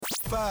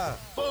5,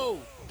 4,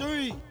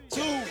 3,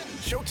 2,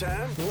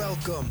 showtime.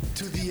 Welcome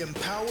to the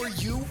Empower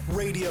You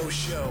radio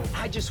show,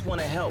 I just want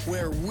to help.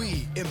 where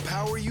we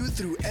empower you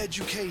through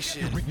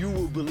education. You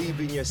will believe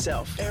in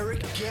yourself.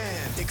 Eric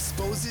Gann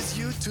exposes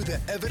you to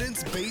the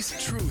evidence-based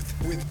truth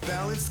with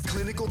balanced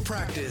clinical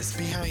practice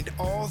behind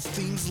all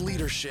things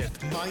leadership,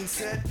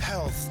 mindset,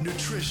 health,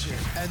 nutrition,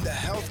 and the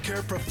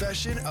healthcare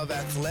profession of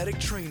athletic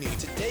training.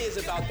 Today is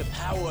about the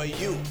power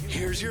of you.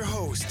 Here's your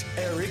host,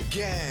 Eric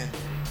Gann.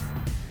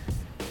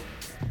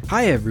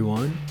 Hi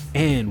everyone,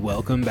 and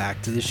welcome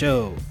back to the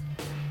show.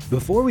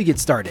 Before we get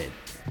started,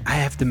 I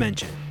have to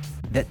mention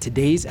that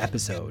today's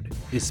episode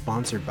is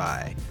sponsored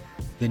by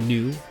the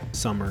new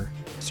Summer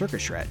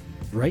Circuit Shred.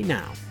 Right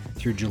now,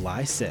 through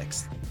July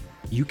 6th,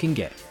 you can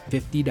get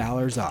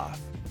 $50 off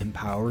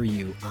Empower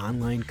You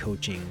online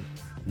coaching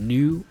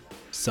new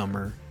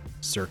Summer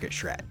Circuit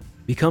Shred.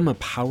 Become a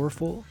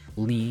powerful,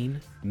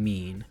 lean,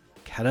 mean,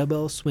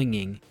 kettlebell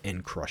swinging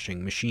and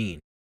crushing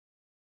machine.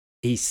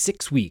 A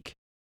 6-week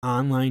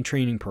online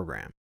training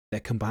program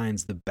that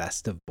combines the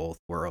best of both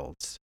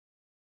worlds.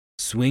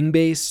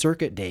 Swing-based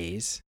circuit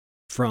days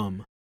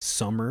from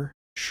Summer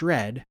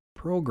Shred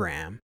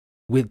program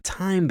with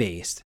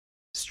time-based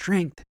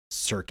strength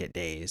circuit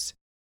days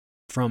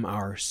from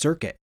our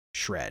Circuit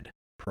Shred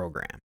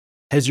program.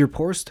 Has your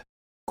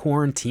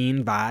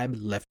post-quarantine vibe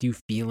left you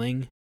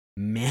feeling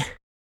meh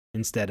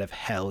instead of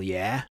hell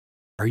yeah?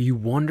 Are you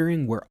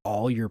wondering where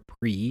all your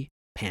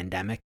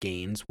pre-pandemic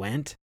gains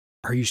went?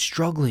 Are you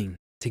struggling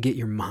to get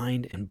your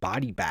mind and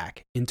body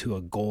back into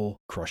a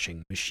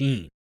goal-crushing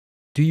machine?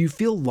 Do you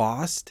feel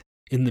lost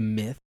in the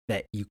myth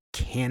that you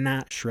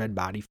cannot shred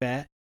body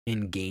fat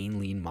and gain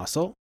lean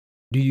muscle?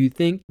 Do you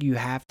think you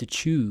have to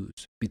choose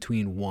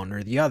between one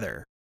or the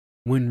other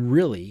when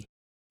really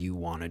you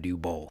want to do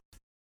both?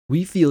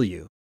 We feel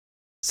you.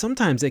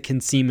 Sometimes it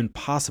can seem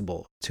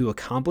impossible to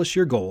accomplish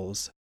your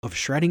goals of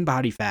shredding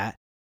body fat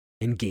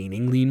and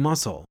gaining lean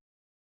muscle.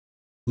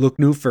 Look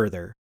no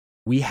further.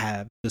 We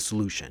have the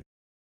solution.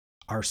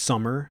 Our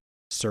Summer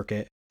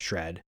Circuit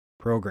Shred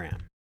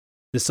program.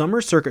 The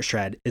Summer Circuit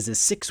Shred is a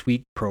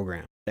 6-week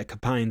program that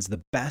combines the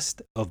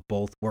best of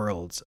both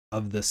worlds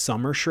of the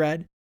Summer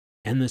Shred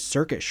and the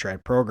Circuit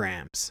Shred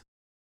programs.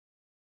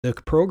 The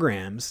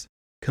programs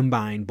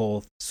combine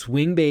both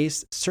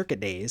swing-based circuit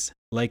days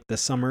like the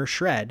Summer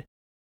Shred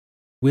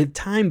with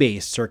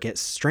time-based circuit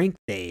strength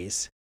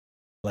days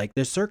like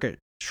the Circuit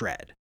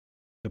Shred.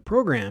 The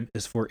program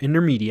is for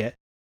intermediate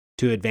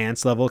to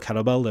advanced level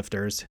kettlebell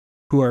lifters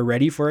who are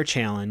ready for a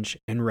challenge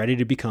and ready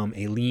to become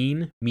a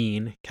lean,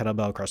 mean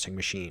kettlebell crushing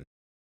machine.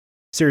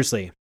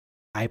 Seriously,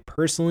 I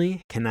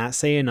personally cannot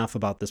say enough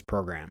about this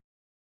program.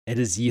 It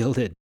has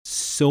yielded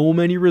so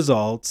many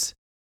results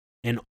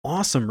and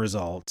awesome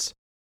results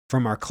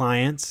from our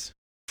clients,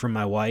 from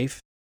my wife,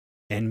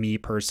 and me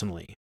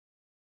personally.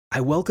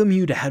 I welcome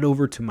you to head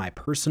over to my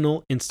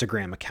personal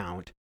Instagram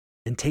account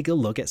and take a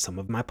look at some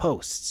of my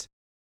posts.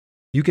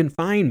 You can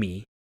find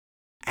me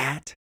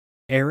at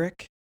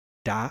eric.gan.atc.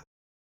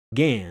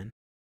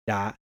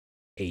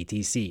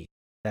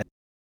 That's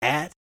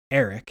at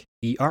Eric,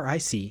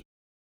 ERIC,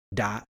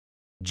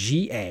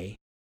 GAHAN.ATC.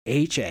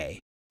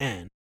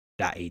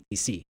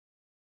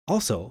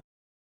 Also,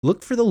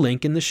 look for the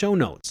link in the show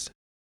notes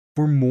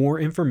for more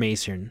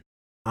information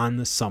on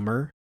the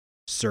Summer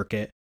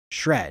Circuit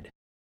Shred.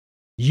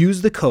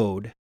 Use the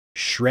code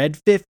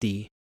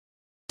SHRED50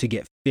 to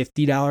get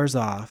 $50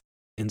 off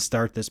and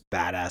start this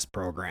badass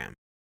program.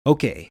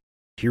 Okay,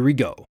 here we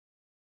go.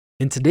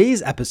 In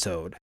today's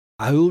episode,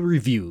 I will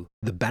review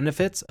the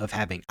benefits of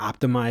having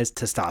optimized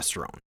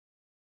testosterone.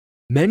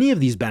 Many of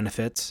these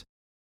benefits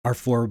are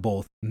for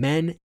both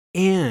men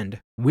and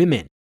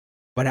women,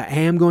 but I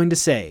am going to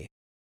say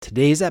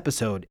today's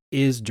episode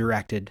is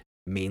directed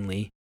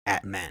mainly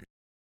at men.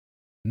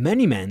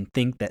 Many men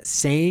think that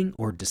saying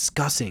or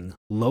discussing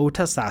low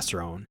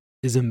testosterone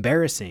is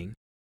embarrassing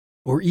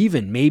or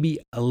even maybe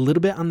a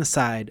little bit on the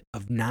side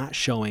of not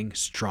showing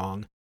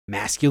strong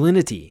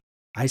masculinity.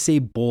 I say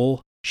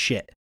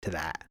bullshit to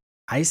that.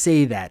 I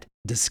say that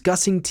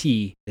discussing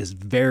T is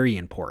very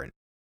important.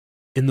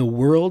 In the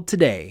world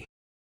today,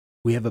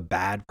 we have a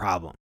bad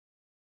problem.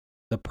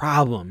 The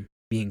problem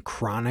being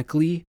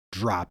chronically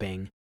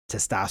dropping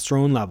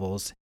testosterone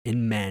levels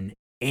in men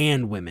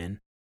and women.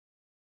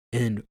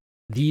 And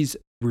these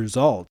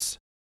results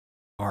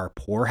are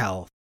poor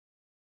health,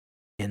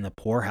 and the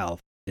poor health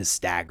is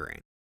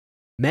staggering.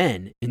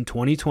 Men in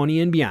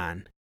 2020 and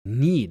beyond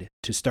need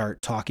to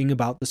start talking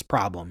about this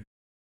problem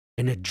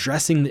and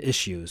addressing the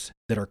issues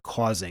that are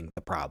causing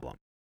the problem.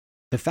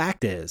 The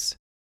fact is,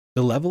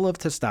 the level of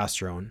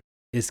testosterone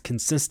is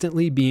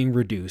consistently being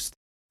reduced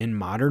in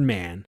modern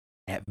man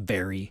at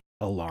very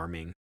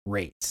alarming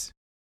rates.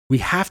 We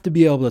have to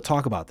be able to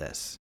talk about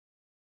this.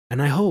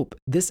 And I hope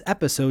this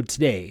episode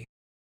today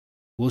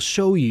will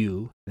show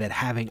you that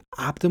having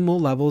optimal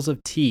levels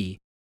of T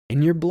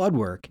in your blood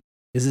work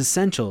is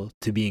essential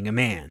to being a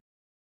man.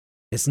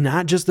 It's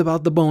not just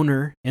about the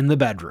boner in the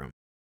bedroom.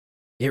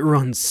 It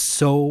runs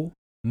so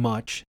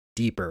much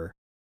deeper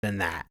than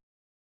that.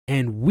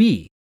 And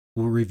we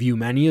will review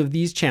many of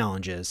these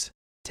challenges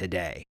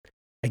today.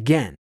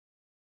 Again,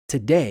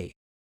 today,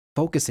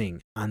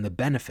 focusing on the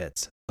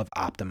benefits of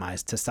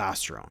optimized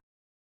testosterone.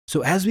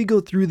 So as we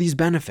go through these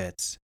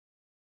benefits,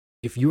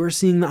 if you are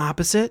seeing the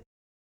opposite,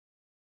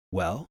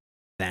 well,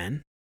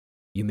 then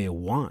you may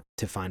want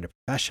to find a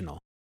professional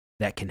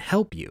that can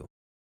help you.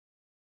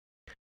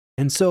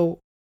 And so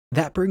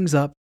that brings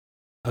up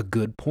a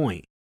good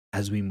point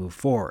as we move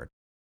forward.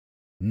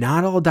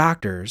 Not all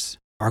doctors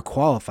are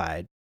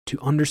qualified to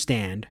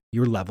understand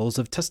your levels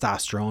of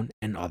testosterone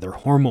and other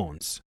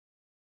hormones.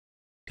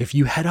 If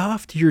you head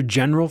off to your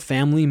general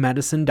family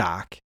medicine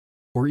doc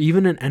or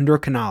even an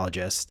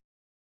endocrinologist,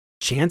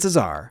 chances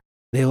are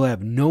they'll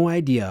have no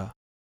idea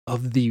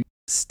of the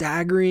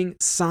staggering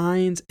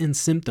signs and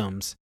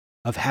symptoms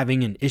of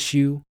having an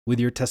issue with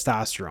your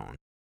testosterone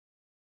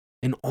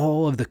and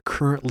all of the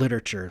current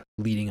literature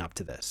leading up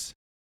to this.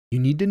 You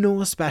need to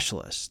know a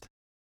specialist.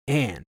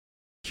 And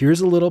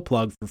here's a little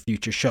plug for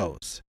future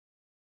shows.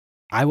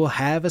 I will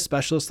have a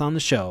specialist on the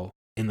show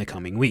in the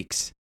coming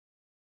weeks.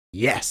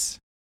 Yes,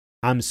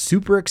 I'm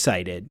super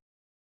excited.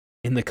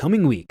 In the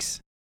coming weeks,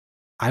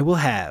 I will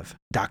have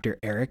Dr.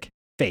 Eric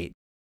Fate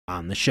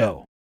on the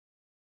show.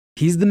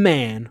 He's the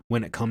man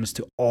when it comes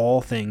to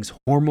all things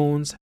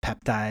hormones,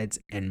 peptides,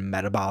 and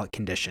metabolic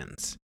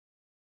conditions.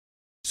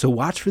 So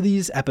watch for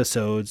these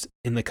episodes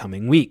in the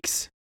coming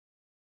weeks.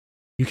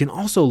 You can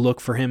also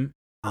look for him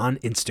on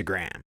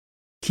Instagram.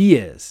 He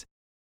is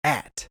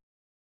at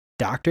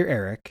Dr.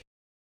 Eric,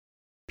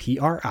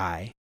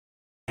 Primex.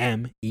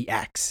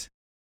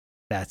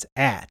 That's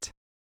at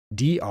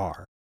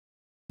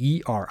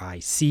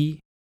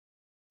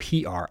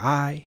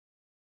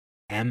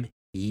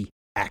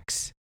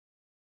DRERICPRIMEX.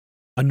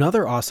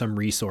 Another awesome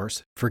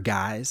resource for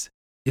guys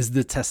is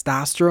the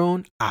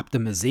Testosterone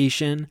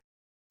Optimization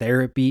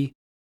Therapy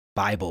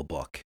Bible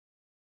book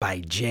by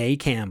Jay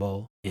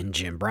Campbell and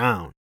Jim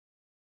Brown.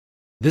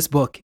 This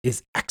book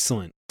is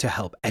excellent to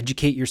help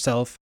educate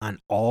yourself on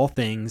all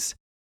things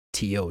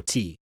TOT,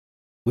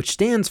 which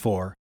stands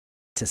for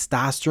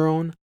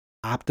Testosterone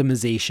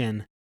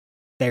Optimization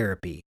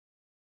Therapy.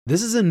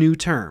 This is a new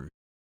term.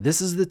 This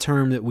is the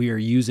term that we are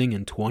using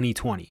in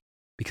 2020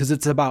 because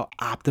it's about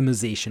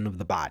optimization of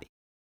the body.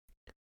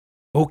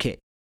 Okay,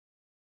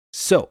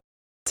 so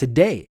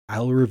today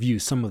I'll review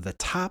some of the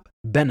top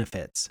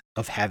benefits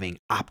of having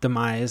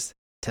optimized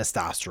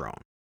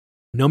testosterone.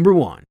 Number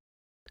 1,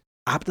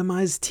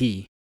 optimized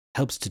T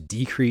helps to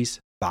decrease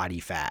body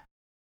fat.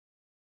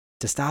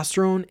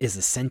 Testosterone is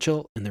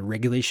essential in the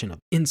regulation of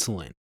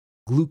insulin,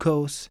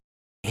 glucose,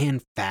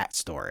 and fat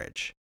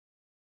storage.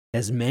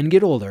 As men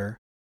get older,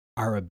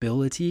 our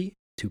ability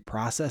to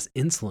process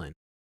insulin,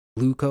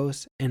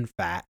 glucose, and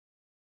fat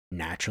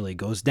naturally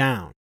goes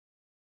down.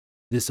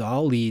 This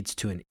all leads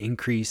to an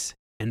increase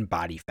in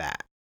body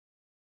fat.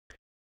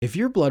 If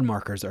your blood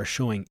markers are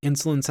showing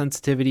insulin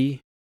sensitivity,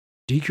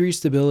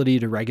 decreased ability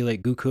to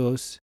regulate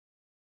glucose,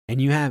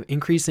 and you have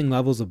increasing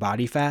levels of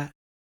body fat,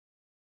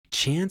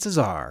 chances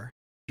are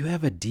you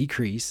have a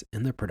decrease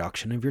in the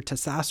production of your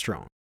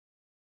testosterone.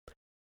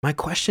 My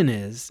question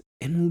is,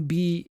 and will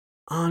be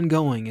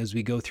ongoing as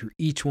we go through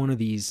each one of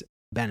these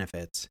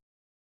benefits,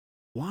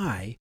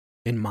 why,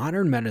 in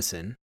modern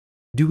medicine,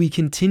 do we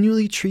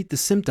continually treat the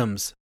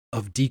symptoms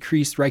of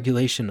decreased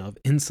regulation of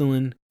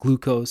insulin,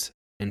 glucose,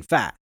 and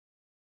fat?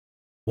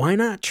 Why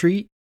not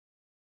treat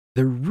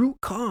the root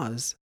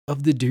cause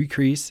of the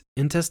decrease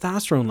in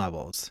testosterone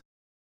levels?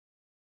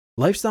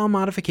 Lifestyle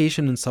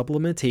modification and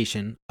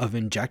supplementation of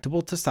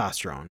injectable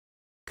testosterone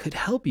could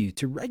help you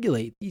to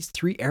regulate these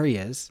 3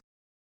 areas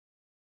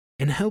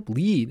and help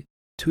lead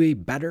to a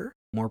better,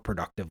 more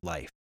productive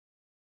life.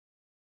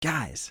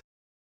 Guys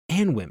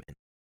and women,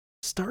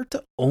 start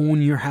to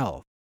own your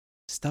health.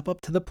 Step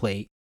up to the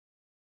plate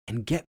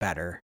and get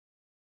better,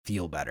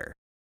 feel better.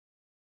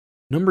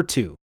 Number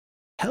 2,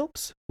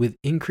 helps with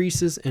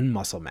increases in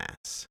muscle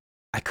mass.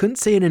 I couldn't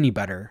say it any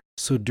better,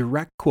 so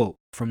direct quote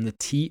from the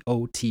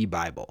TOT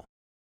Bible.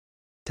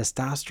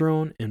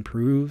 Testosterone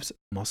improves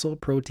muscle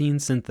protein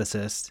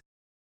synthesis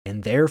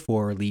and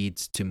therefore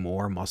leads to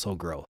more muscle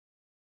growth.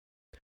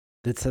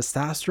 The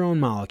testosterone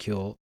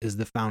molecule is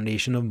the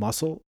foundation of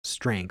muscle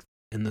strength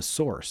and the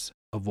source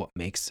of what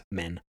makes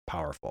men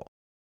powerful.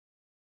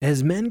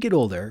 As men get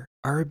older,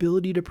 our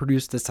ability to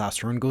produce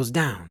testosterone goes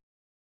down.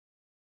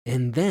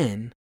 And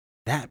then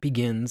that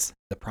begins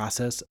the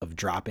process of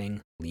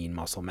dropping lean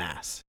muscle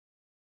mass.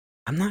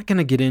 I'm not going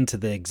to get into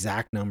the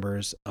exact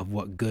numbers of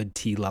what good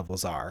T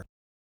levels are.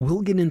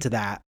 We'll get into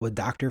that with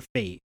Dr.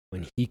 Fate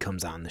when he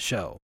comes on the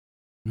show.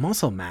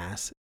 Muscle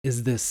mass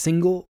is the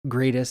single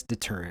greatest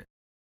deterrent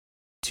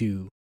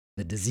to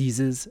the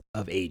diseases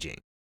of aging.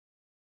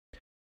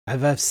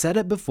 As I've said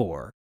it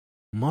before,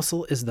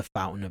 muscle is the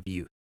fountain of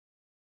youth.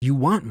 You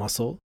want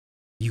muscle,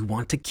 you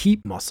want to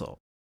keep muscle.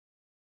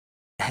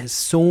 It has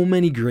so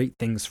many great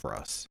things for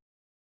us.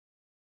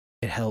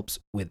 It helps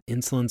with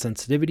insulin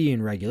sensitivity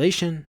and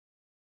regulation.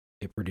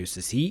 It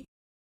produces heat,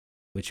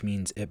 which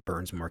means it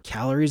burns more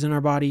calories in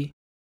our body.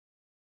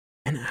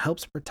 And it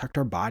helps protect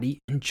our body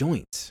and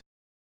joints.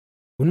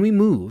 When we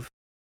move,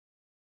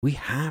 we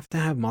have to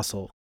have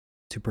muscle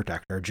to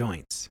protect our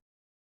joints.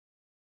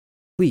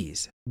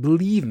 Please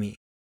believe me,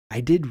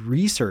 I did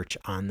research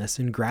on this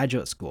in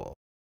graduate school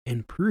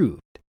and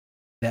proved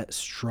that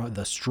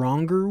the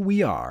stronger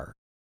we are,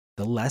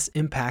 the less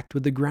impact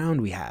with the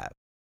ground we have.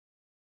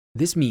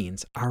 This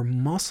means our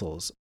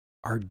muscles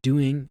are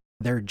doing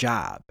their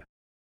job.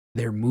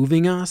 They're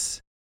moving us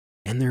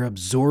and they're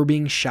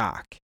absorbing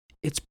shock.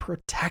 It's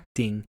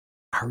protecting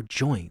our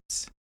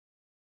joints.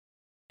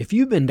 If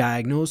you've been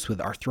diagnosed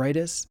with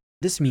arthritis,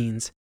 this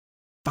means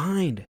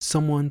find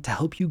someone to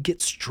help you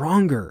get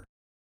stronger,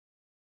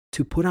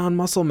 to put on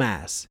muscle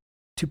mass,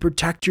 to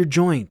protect your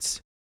joints,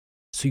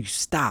 so you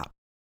stop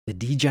the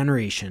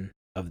degeneration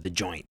of the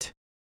joint.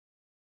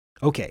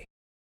 Okay,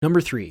 number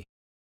 3,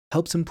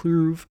 helps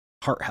improve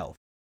heart health.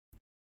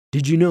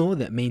 Did you know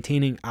that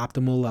maintaining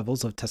optimal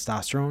levels of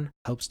testosterone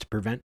helps to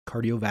prevent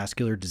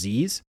cardiovascular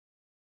disease?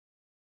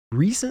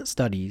 Recent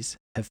studies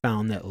have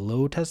found that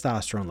low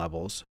testosterone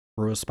levels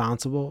were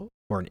responsible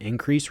for an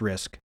increased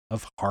risk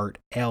of heart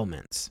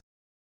ailments.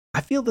 I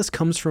feel this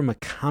comes from a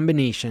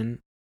combination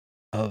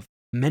of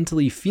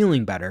mentally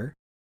feeling better,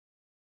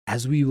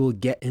 as we will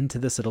get into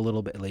this a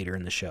little bit later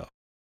in the show,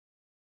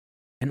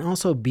 and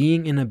also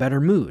being in a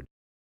better mood,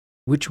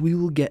 which we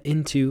will get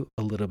into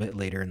a little bit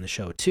later in the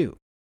show too.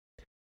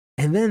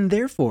 And then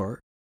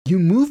therefore, you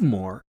move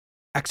more,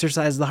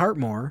 exercise the heart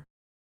more,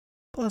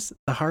 plus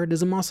the heart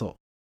is a muscle,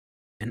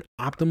 and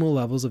optimal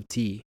levels of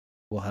T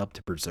will help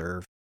to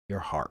preserve your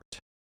heart.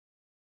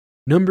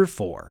 Number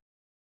 4,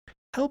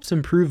 helps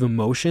improve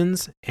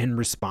emotions and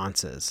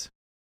responses.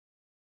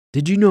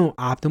 Did you know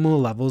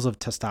optimal levels of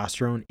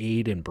testosterone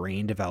aid in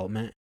brain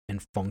development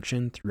and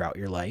function throughout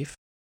your life?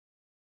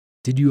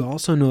 Did you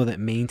also know that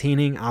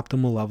maintaining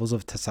optimal levels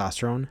of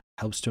testosterone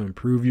helps to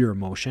improve your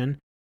emotion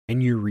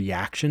and your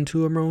reaction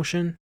to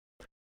emotion?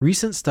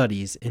 Recent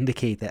studies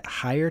indicate that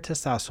higher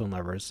testosterone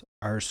levels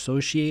are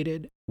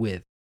associated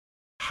with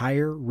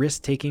higher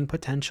risk-taking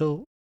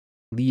potential,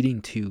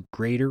 leading to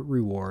greater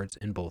rewards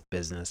in both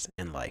business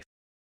and life.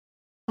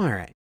 All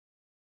right,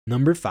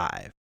 number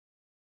 5,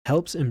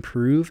 helps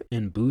improve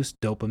and boost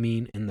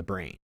dopamine in the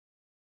brain.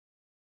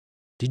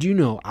 Did you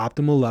know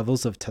optimal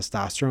levels of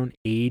testosterone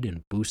aid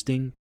in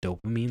boosting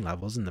dopamine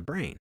levels in the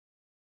brain?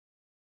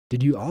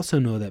 Did you also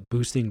know that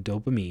boosting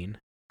dopamine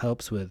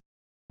helps with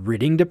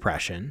ridding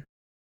depression,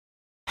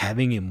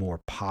 having a more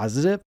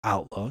positive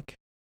outlook,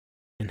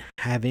 and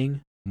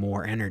having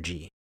more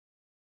energy?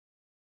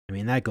 I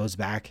mean, that goes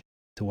back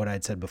to what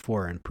I'd said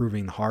before,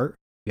 improving the heart.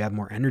 You have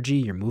more energy,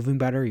 you're moving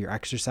better, you're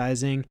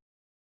exercising,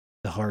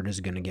 the heart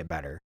is going to get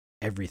better.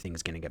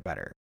 Everything's going to get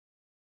better.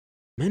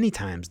 Many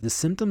times, the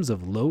symptoms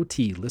of low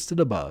T listed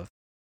above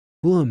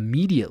will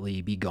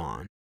immediately be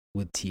gone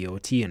with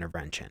TOT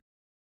intervention.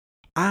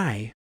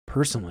 I,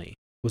 personally,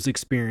 was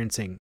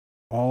experiencing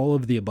all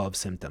of the above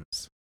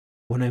symptoms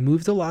when I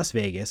moved to Las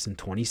Vegas in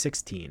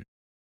 2016.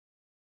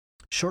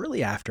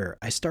 Shortly after,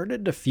 I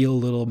started to feel a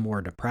little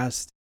more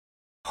depressed,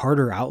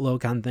 harder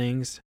outlook on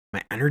things.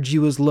 My energy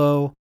was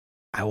low.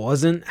 I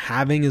wasn't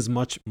having as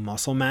much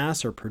muscle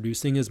mass or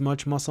producing as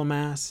much muscle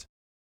mass.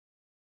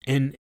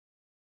 And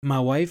my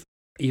wife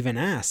even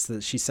asked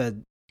that, she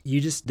said,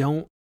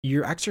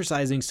 you're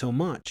exercising so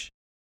much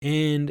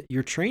and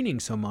you're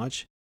training so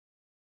much,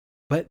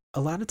 but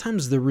a lot of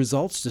times the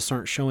results just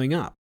aren't showing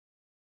up.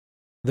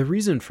 The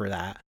reason for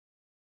that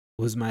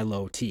was my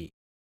low T.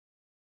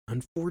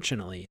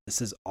 Unfortunately,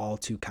 this is all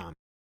too common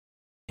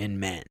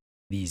in men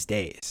these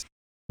days.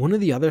 One of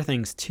the other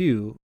things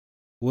too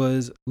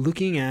was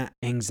looking at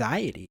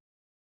anxiety.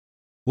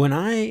 When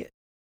I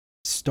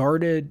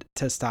started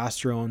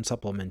testosterone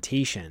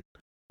supplementation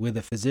with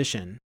a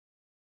physician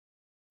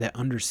that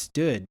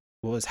understood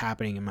what was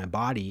happening in my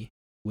body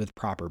with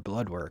proper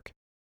blood work,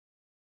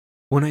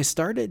 when I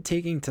started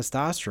taking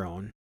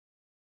testosterone,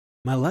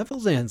 my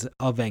levels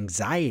of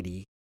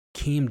anxiety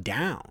came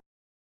down.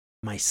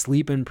 My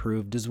sleep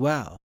improved as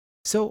well.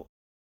 So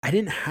I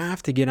didn't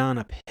have to get on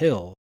a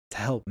pill to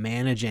help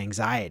manage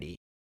anxiety.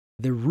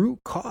 The root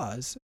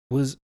cause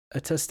was a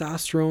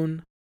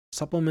testosterone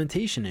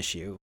supplementation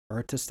issue or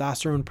a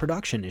testosterone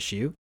production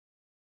issue.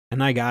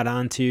 And I got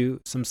onto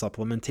some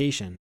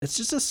supplementation. It's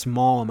just a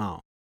small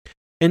amount.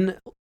 And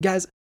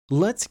guys,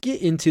 let's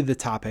get into the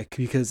topic,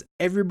 because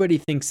everybody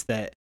thinks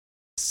that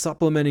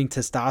supplementing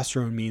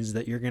testosterone means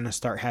that you're going to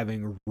start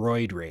having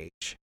roid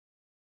rage.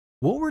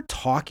 What we're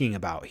talking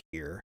about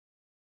here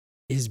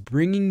is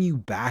bringing you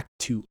back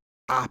to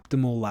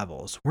optimal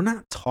levels. We're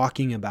not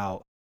talking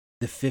about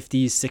the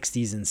 50s,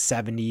 60s, and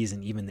 70s,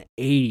 and even the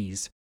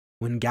 80s,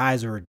 when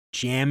guys were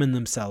jamming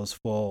themselves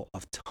full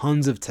of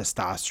tons of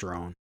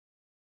testosterone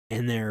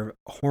and their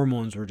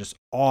hormones were just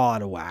all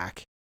out of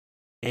whack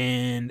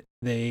and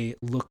they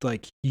looked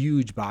like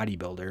huge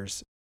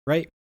bodybuilders,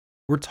 right?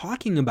 We're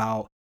talking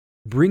about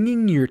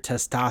bringing your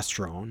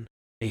testosterone,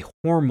 a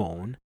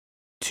hormone,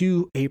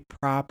 to a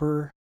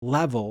proper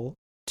level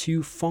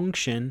to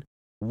function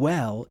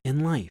well in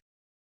life.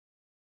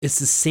 It's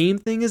the same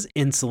thing as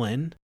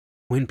insulin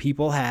when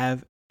people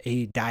have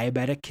a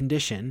diabetic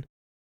condition.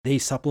 they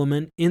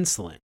supplement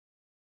insulin.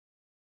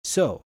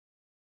 So,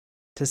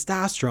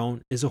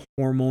 testosterone is a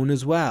hormone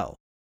as well.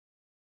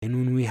 And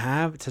when we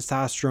have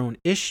testosterone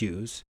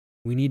issues,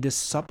 we need to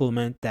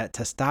supplement that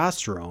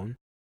testosterone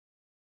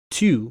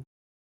to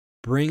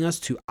bring us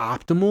to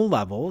optimal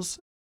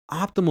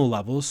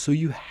levels so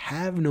you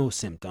have no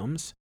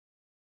symptoms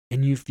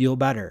and you feel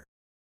better.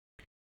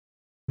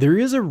 There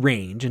is a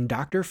range, and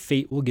Dr.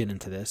 Fate will get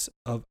into this,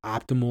 of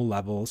optimal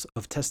levels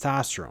of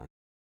testosterone.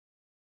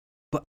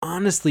 But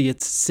honestly,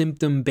 it's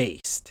symptom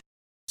based.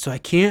 So I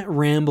can't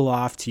ramble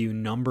off to you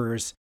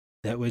numbers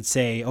that would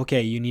say,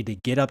 okay, you need to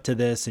get up to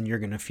this and you're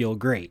going to feel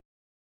great.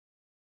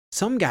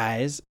 Some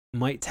guys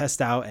might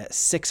test out at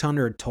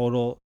 600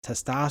 total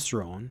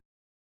testosterone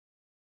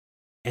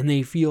and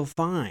they feel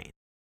fine.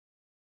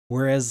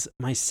 Whereas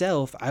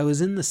myself, I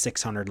was in the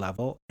 600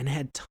 level and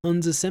had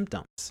tons of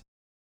symptoms.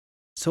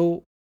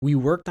 So we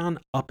worked on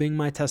upping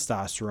my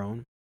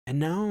testosterone, and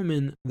now I'm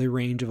in the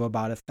range of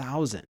about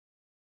 1,000.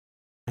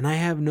 And I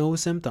have no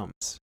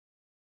symptoms.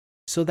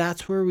 So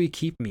that's where we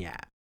keep me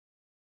at.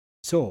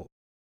 So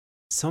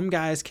some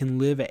guys can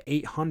live at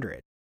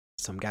 800.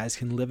 Some guys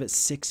can live at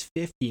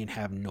 650 and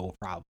have no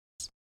problems.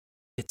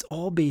 It's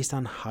all based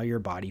on how your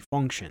body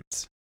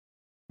functions.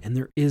 And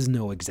there is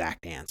no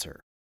exact answer.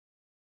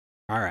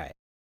 All right.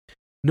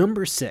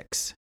 Number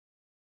 6,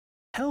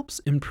 helps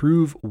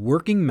improve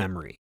working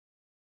memory.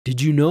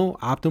 Did you know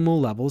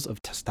optimal levels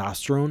of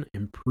testosterone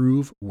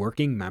improve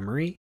working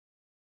memory?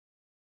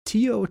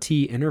 TOT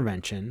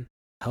intervention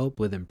help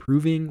with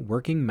improving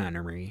working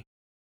memory,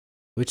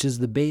 which is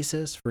the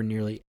basis for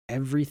nearly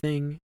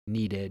everything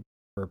needed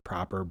for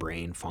proper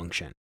brain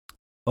function.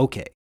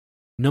 Okay.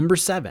 Number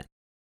 7,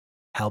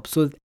 helps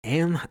with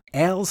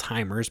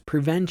Alzheimer's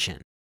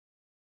prevention.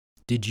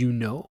 Did you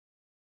know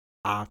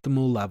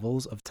optimal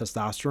levels of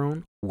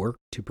testosterone work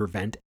to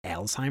prevent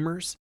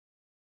Alzheimer's?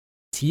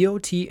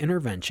 TOT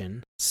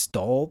intervention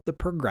stalled the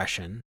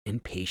progression in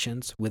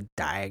patients with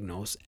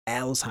diagnosed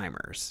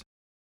Alzheimer's.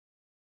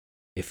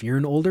 If you're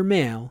an older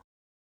male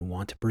and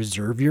want to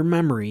preserve your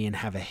memory and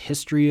have a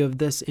history of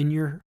this in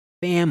your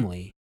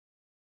family,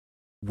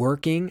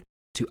 working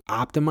to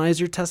optimize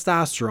your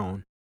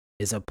testosterone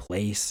is a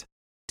place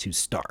to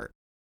start.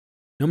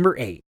 Number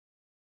 8,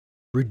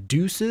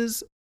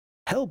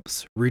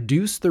 helps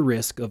reduce the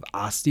risk of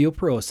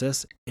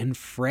osteoporosis and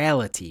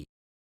frailty.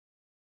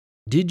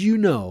 Did you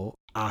know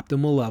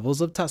optimal levels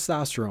of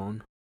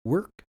testosterone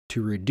work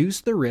to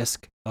reduce the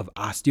risk of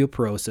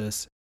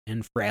osteoporosis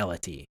and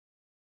frailty?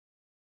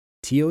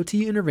 TOT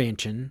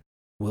intervention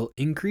will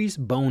increase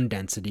bone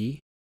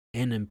density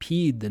and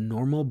impede the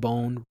normal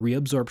bone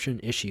reabsorption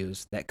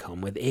issues that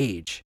come with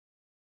age,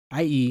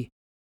 i.e.,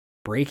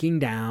 breaking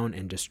down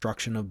and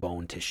destruction of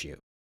bone tissue.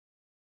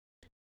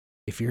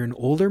 If you're an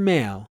older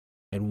male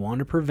and want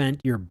to prevent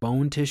your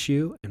bone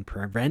tissue and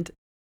prevent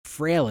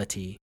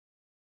frailty,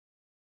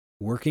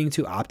 working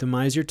to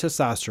optimize your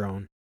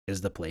testosterone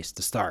is the place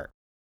to start.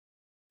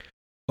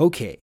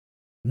 Okay,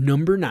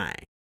 number 9,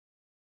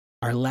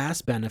 our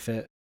last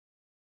benefit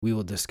we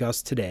will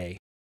discuss today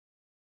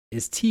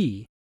is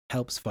T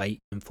helps fight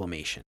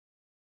inflammation.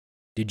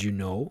 Did you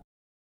know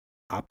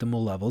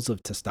optimal levels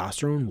of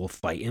testosterone will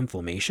fight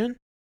inflammation?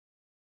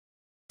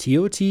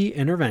 TOT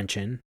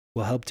intervention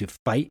will help to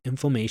fight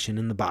inflammation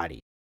in the body.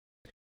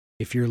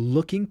 If you're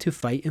looking to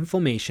fight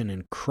inflammation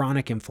and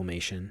chronic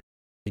inflammation,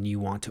 then you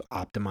want to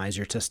optimize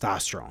your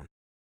testosterone.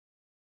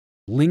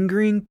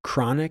 Lingering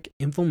chronic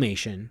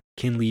inflammation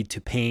can lead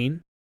to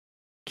pain,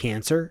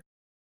 cancer,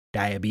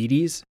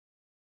 diabetes,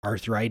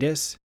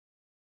 arthritis,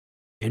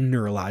 and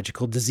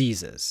neurological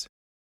diseases.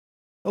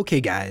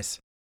 Okay, guys,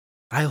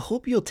 I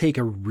hope you'll take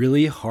a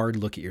really hard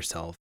look at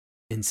yourself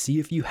and see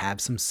if you have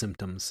some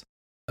symptoms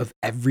of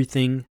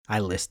everything I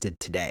listed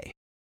today.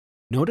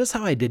 Notice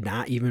how I did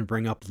not even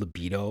bring up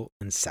libido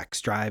and sex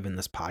drive in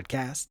this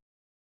podcast?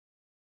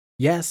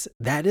 Yes,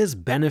 that is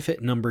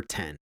benefit number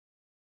 10.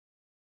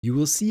 You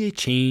will see a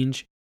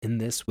change in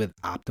this with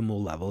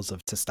optimal levels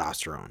of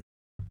testosterone.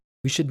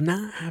 We should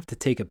not have to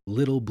take a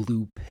little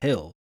blue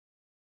pill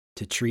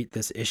to treat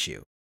this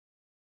issue.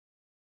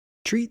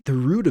 Treat the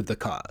root of the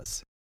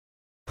cause.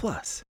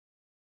 Plus,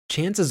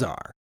 chances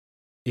are,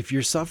 if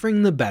you're suffering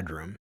in the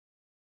bedroom,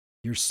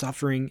 you're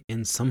suffering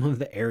in some of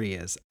the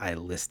areas I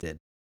listed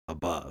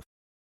above.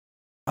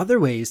 Other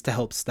ways to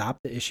help stop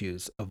the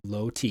issues of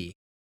low T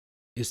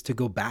is to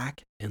go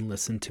back and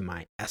listen to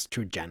my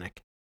estrogenic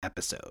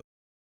episode.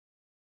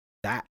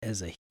 That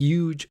is a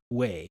huge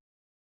way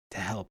to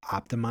help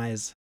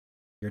optimize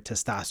your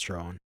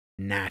testosterone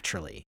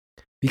naturally.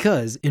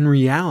 Because in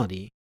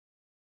reality,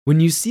 when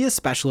you see a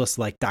specialist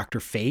like Dr.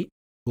 Fate,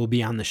 who will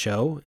be on the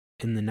show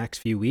in the next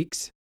few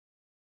weeks,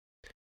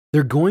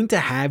 they're going to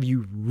have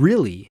you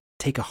really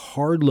take a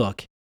hard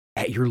look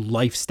at your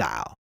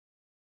lifestyle.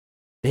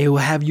 They will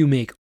have you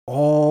make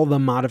all the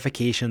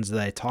modifications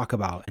that I talk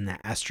about in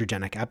that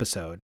estrogenic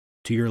episode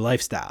to your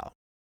lifestyle.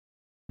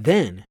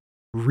 Then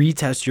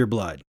retest your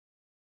blood.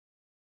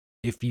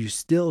 If you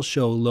still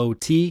show low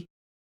T,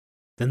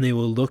 then they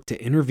will look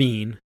to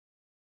intervene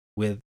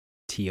with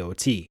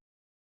TOT.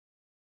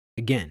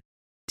 Again,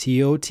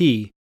 TOT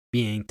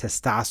being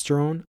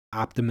testosterone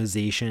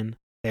optimization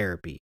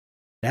therapy.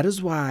 That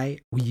is why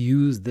we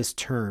use this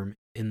term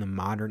in the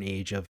modern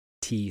age of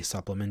T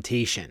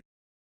supplementation.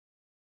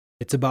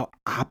 It's about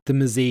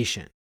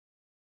optimization,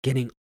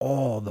 getting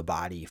all the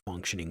body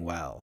functioning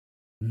well,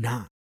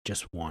 not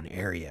just one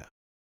area.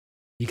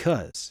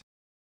 Because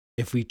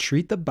if we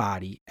treat the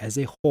body as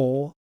a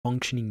whole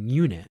functioning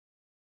unit,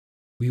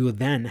 we will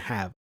then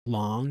have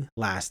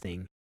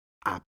long-lasting,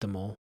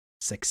 optimal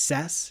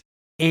success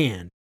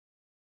and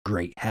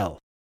great health.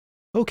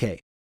 Okay,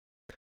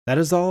 that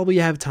is all we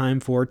have time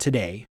for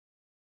today.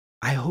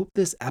 I hope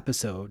this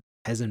episode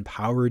has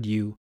empowered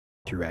you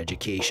through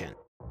education.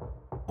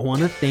 I want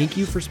to thank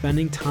you for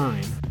spending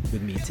time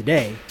with me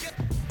today.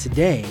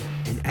 Today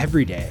and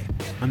every day,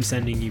 I'm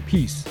sending you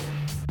peace,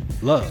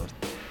 love,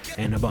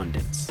 and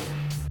abundance.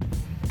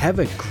 Have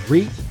a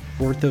great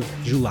 4th of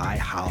July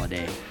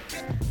holiday.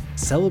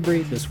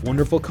 Celebrate this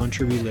wonderful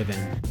country we live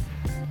in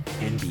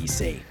and be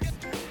safe.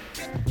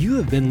 You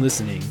have been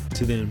listening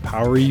to the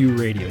Empower You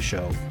radio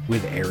show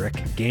with Eric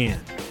Gann,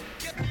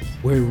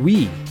 where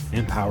we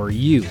empower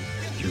you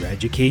through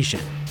education.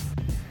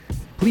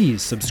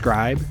 Please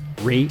subscribe,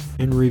 rate,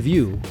 and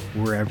review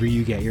wherever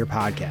you get your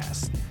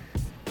podcasts.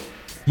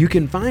 You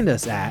can find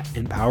us at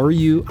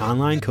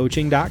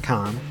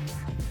empoweryouonlinecoaching.com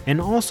and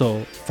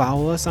also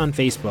follow us on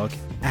Facebook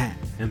at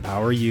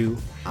Empower You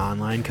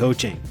Online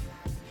Coaching.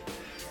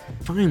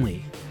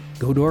 Finally,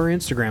 go to our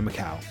Instagram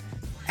account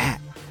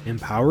at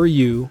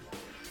EmpowerYou_radio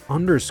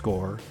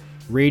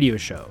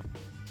show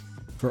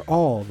for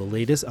all the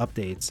latest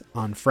updates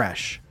on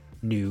fresh,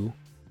 new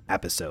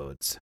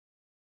episodes.